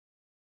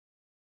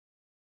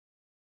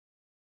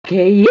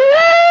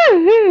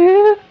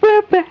you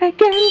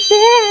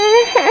propaganda.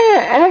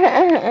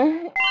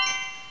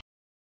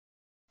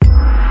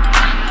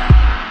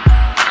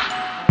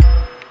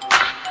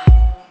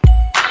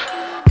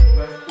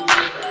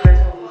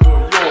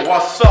 Yo,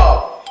 what's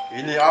up?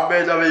 Ini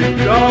Abel dari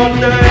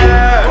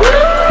Kelantan.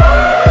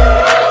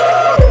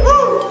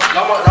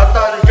 Selamat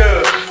datang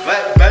ke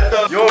Black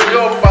Battle. Yo,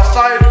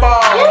 pasai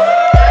pau.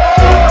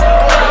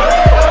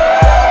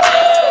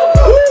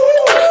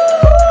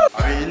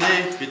 Hari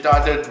ini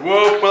kita ada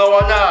dua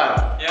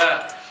perlawanan.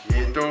 Ya.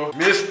 Iaitu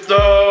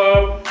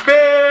Mr. P.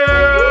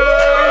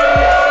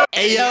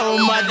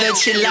 Ayo, mother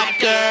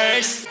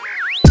chillakers.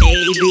 A,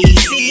 B,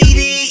 C, D,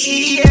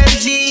 E, F,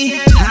 G.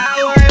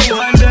 How I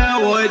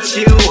wonder what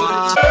you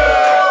want.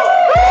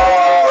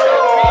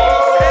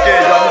 Okey,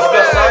 dan di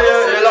sebelah saya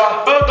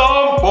ialah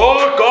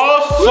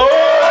Damansara.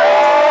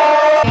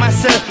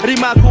 Masa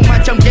rimaku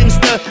macam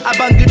gangster,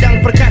 abang gedang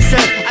perkasa,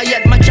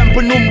 ayat macam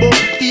penumbuk.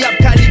 Tiap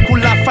kali ku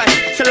lafaz,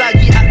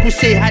 selagi aku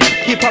sihat,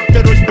 hip-hop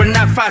terus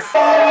bernafas.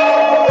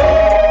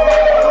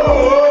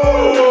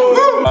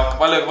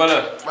 Kepala.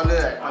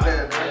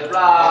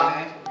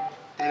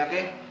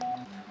 Okey.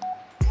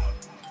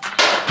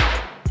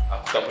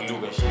 Aku tak perlu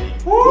kan Syiri.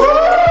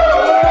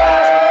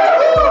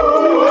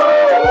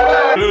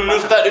 Lu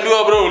start dulu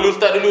lah bro.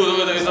 Tak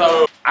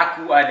kisah.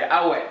 Aku ada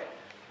awet,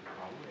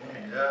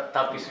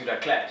 tapi sudah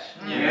clash.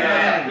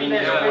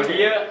 Ini nombor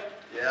dia.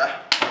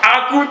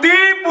 Aku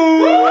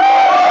tipu.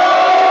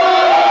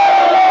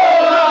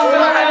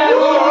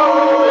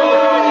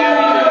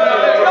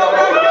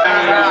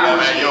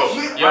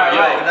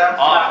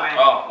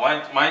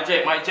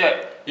 Mic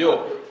check.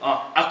 Yo,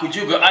 aku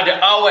juga ada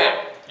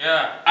awet.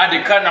 Ada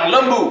kandang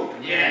lembu.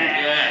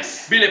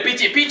 Yes. Bila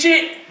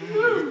picit-picit,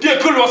 dia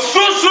keluar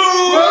susu.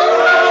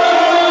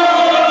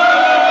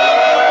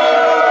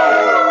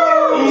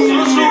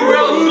 Susu.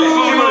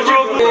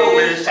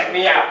 Check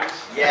me out.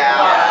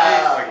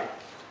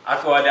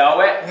 Aku ada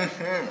awet,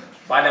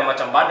 badan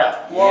macam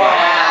badak.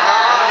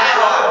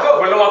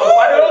 Belum aku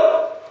padu,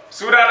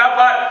 sudah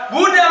dapat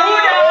budak.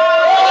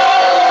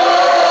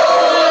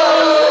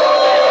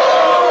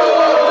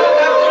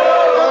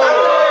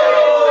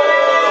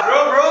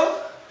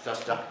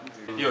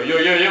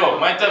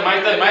 Yo, my turn.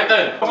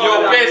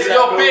 Yo,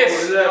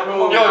 pace.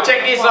 Yo,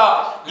 check this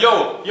out.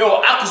 Yo,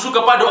 aku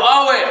suka padu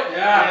awet.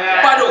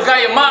 Padu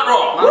gaya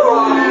makro.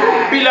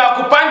 Bila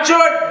aku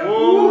pancut,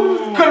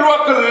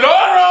 keluar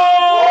keloro.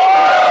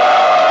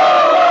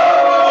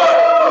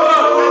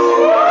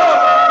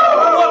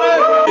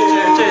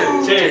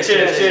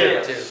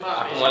 Chill.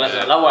 Aku malas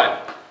nak lawan.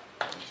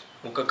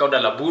 Muka kau dah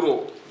lah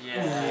buruk.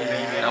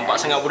 Nampak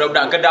sangat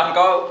budak-budak Kedah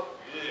kau.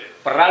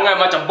 Perangai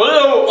macam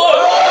beluk.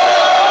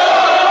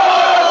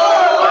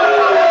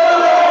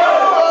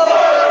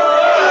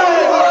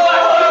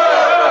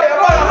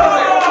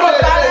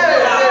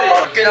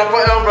 Okey,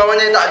 nampak yang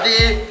perlawanan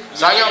tadi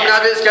sangat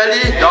menarik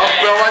sekali. Dan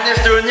perlawanan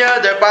seterusnya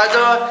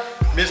daripada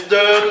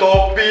Mr.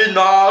 Topi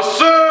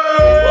Nasir.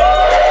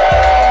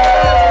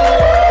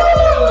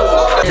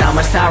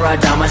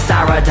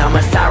 Damansara.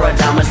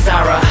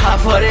 I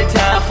put it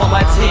down for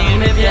my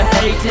team if you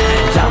hate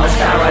it.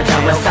 Damansara.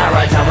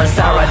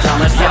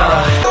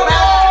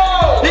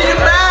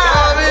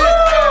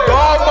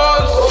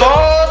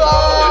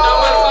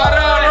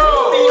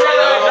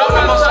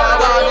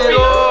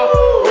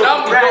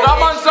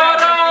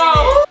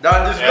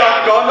 Dan di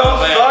sebelah kanan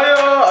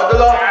saya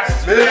adalah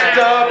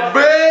Mr.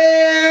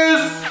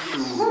 Bass.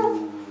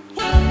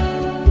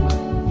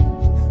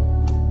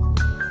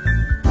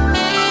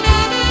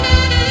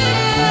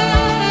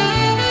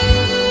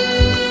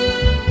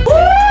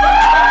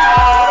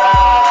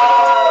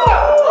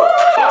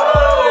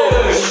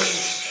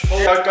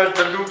 Saya akan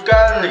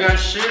tentukan dengan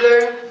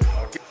shilling.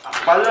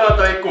 Kepala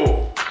atau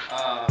ekor?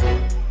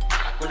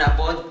 Aku nak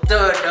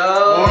bontot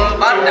dong.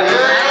 Pandang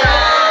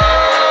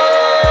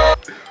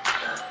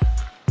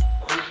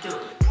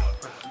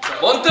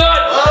Bontot.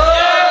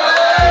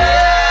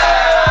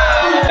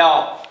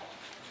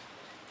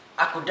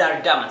 Aku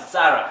dari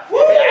Damansara.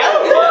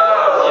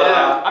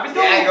 Habis tu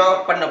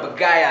Penuh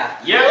bergaya.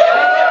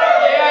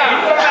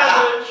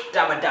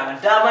 Daman.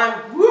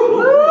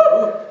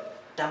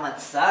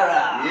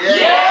 Damansara.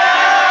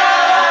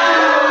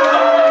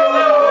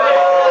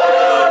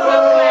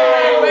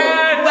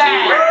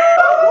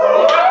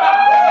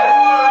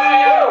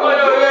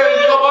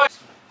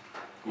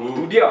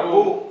 Itu dia.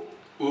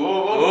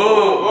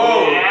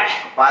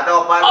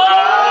 Padu.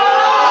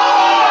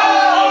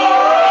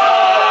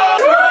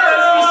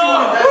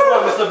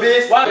 Mr.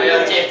 Bass.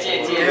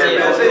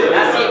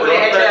 Nasi boleh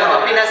handle.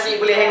 Topi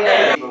nasi boleh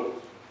handle.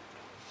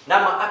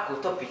 Nama aku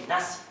Topi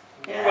Nasi.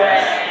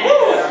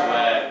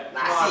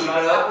 Nasi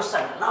bro. Aku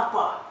sangat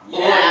lapar.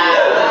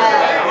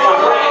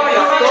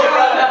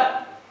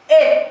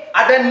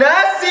 Ada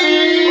nasi.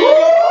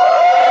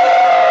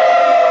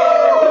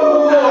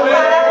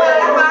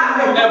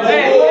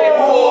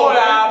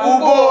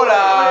 Bubur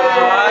lah.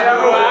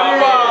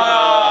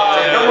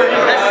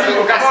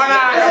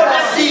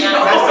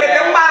 Nasi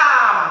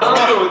demam.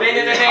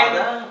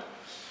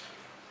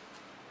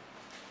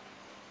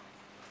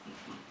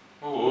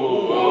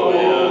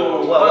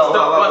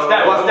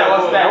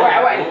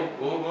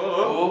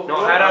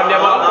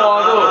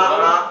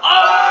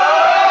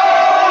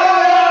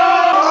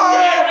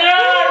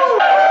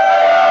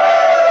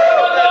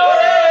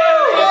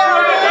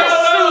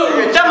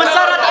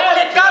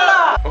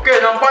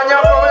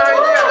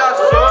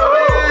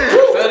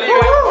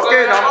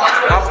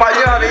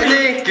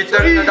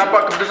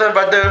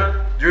 daripada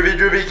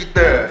juri-juri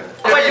kita.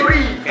 Siapa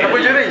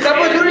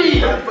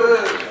juri?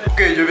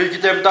 Okey, juri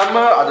kita yang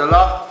pertama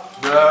adalah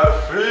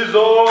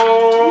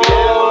Flizzow.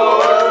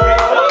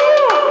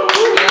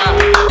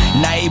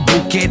 Naik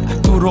bukit,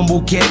 turun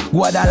bukit,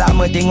 gua dah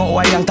lama tengok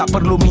wayang tak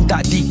perlu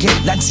minta tiket.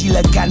 Dan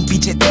silakan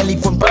picit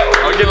telefon.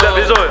 Okey,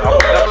 Flizzow.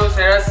 Apa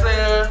saya rasa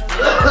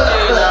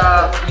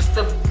ialah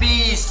Mr.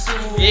 Beast.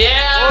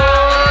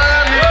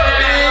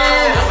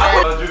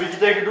 Juri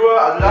kita yang kedua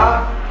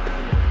adalah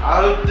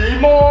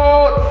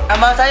Altimet.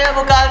 Nama saya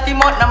bukan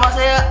Altimet, nama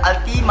saya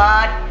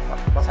Altimat.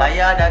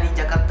 Saya dari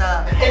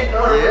Jakarta.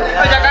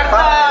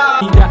 Jakarta.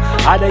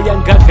 Ada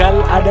yang gagal,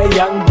 ada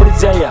yang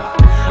berjaya.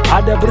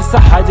 Ada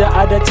bersahaja,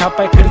 ada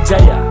capai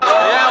kerjaya.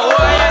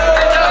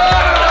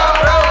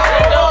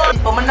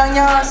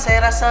 Pemenangnya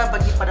saya rasa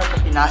bagi pada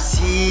kopi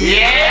nasi.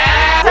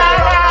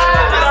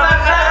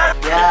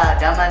 Ya,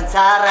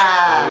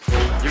 Damansara.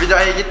 Juri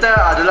terakhir kita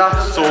adalah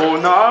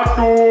Sona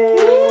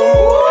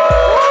One.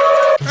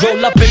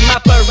 Roll up in my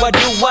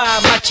Perodua,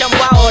 macam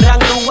wah orang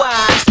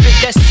luar. Spit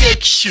that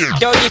sick shit,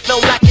 dirty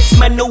flow like it's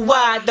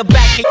menua. The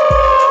back.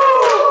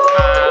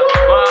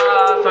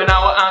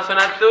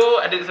 Sona tu,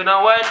 adik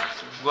Sona One.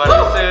 Gua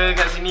rasa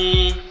kat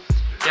sini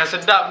yang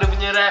sedap dia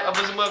punya rap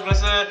apa semua, aku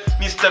rasa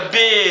Mr.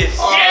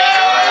 Beast.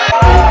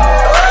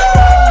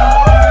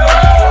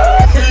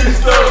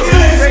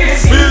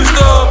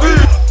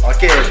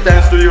 Okay,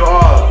 thanks to you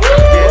all.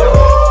 Okay,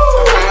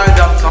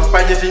 dah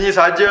sampai di sini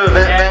saja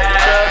rap-rap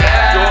kita.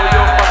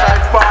 Yo pasal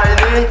apa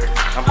ini?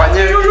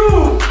 Nampaknya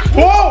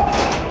wow!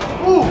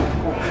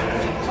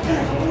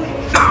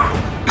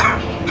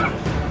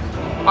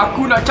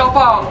 Aku nak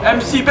cabar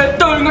MC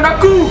battle dengan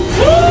aku.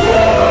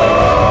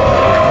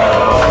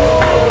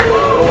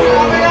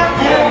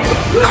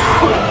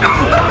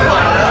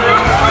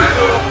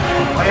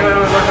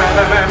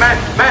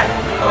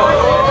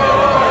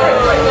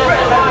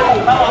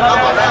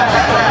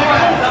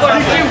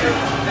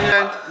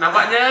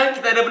 Nampaknya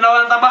kita ada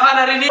penawaran tambahan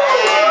hari ini.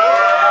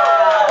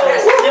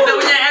 Kita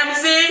punya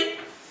MC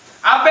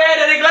Abe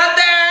dari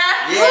Kelantan.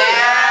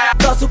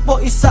 Tak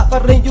support isak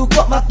kering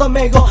juga mata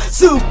mega.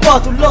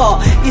 Super tu lah.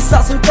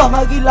 Isak sudah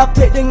mari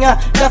lapik dengan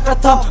dah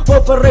kata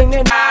opering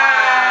ni.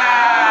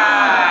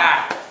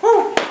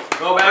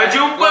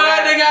 Berjumpa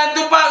dengan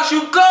Tupak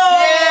Syukur.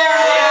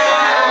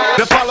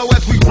 The follow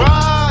as we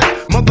ride,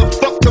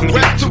 motherfucker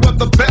rap two of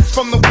the best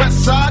from the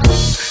west side,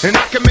 and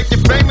I can make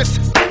you famous,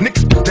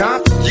 niggas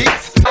dance,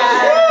 yes.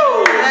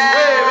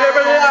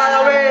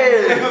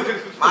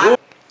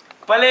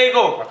 Kepala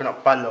ekor. Aku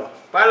nak palo.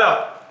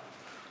 Kepala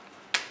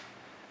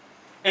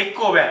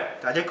ekor be.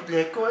 Tak ada aku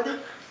pilih ekor tadi.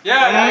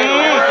 Ya.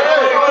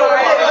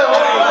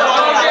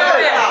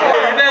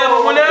 Kita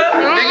bermula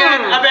dengan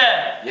Abe.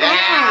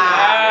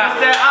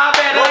 Mr.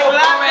 Abe dari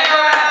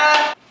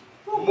Kelantan.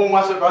 Mu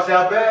masuk kelas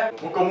Abel,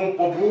 muka mu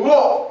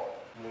buruk.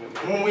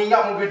 Mu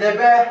ingat mu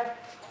gedebe.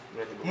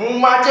 Mu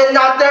macam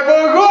nate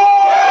buruk.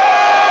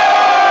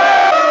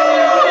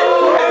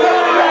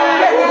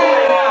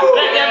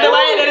 Yang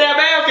terbaik dari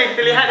Abe. Okey,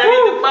 kita lihat dari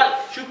Tupak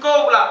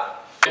Syukur pula.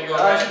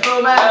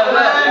 Syukur man.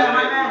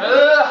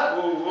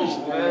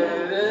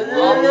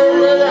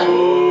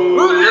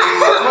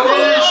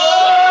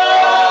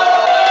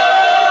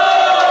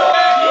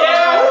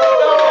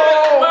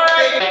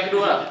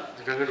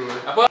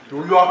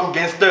 Dulu aku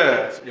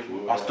gangster.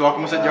 Lepas tu aku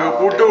masuk jaga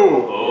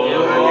bodoh.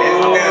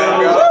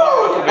 Gangster.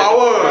 Aku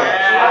power.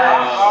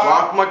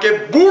 Aku makin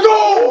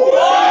bodoh.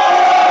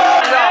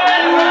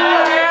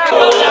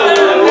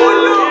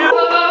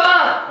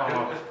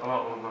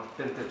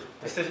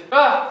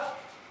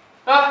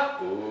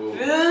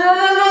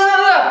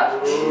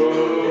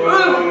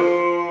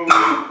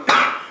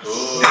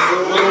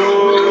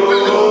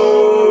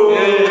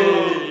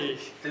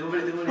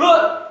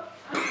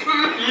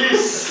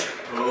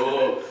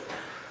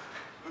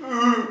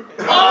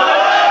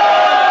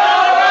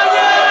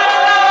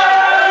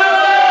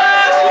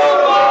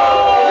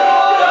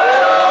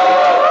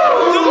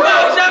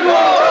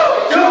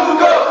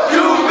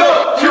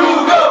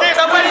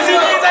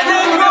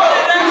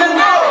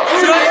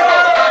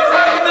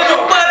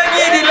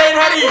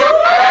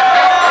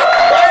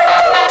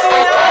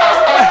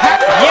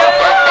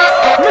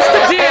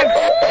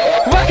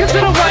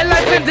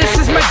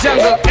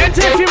 Jungle.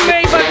 Enter if you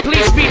may, but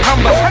please be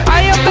humble.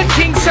 I am the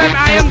king's son,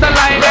 I am the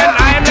lion, and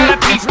I am not a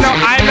beast, no,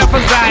 I am not for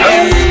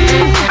Zion.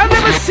 I've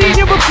never seen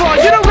you before,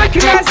 you don't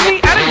recognize me,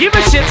 I don't give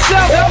a shit. So,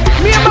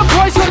 me and my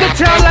boys on the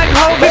town like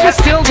home. If I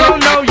still don't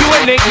know, you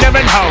and Nick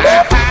never know.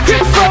 Quick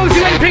foes,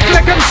 you ain't pick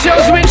like I'm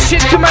shows. You ain't shit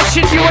to my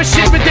shit, you are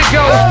shit with the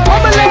ghost. On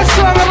my last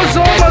song, I was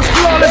almost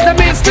flawless. That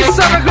means this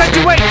song I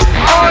graduate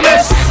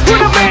honest. What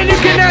a man, you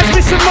can ask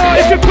me some more.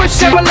 If you push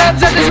several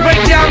lads, I just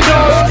break down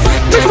doors.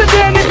 Mr.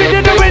 Dan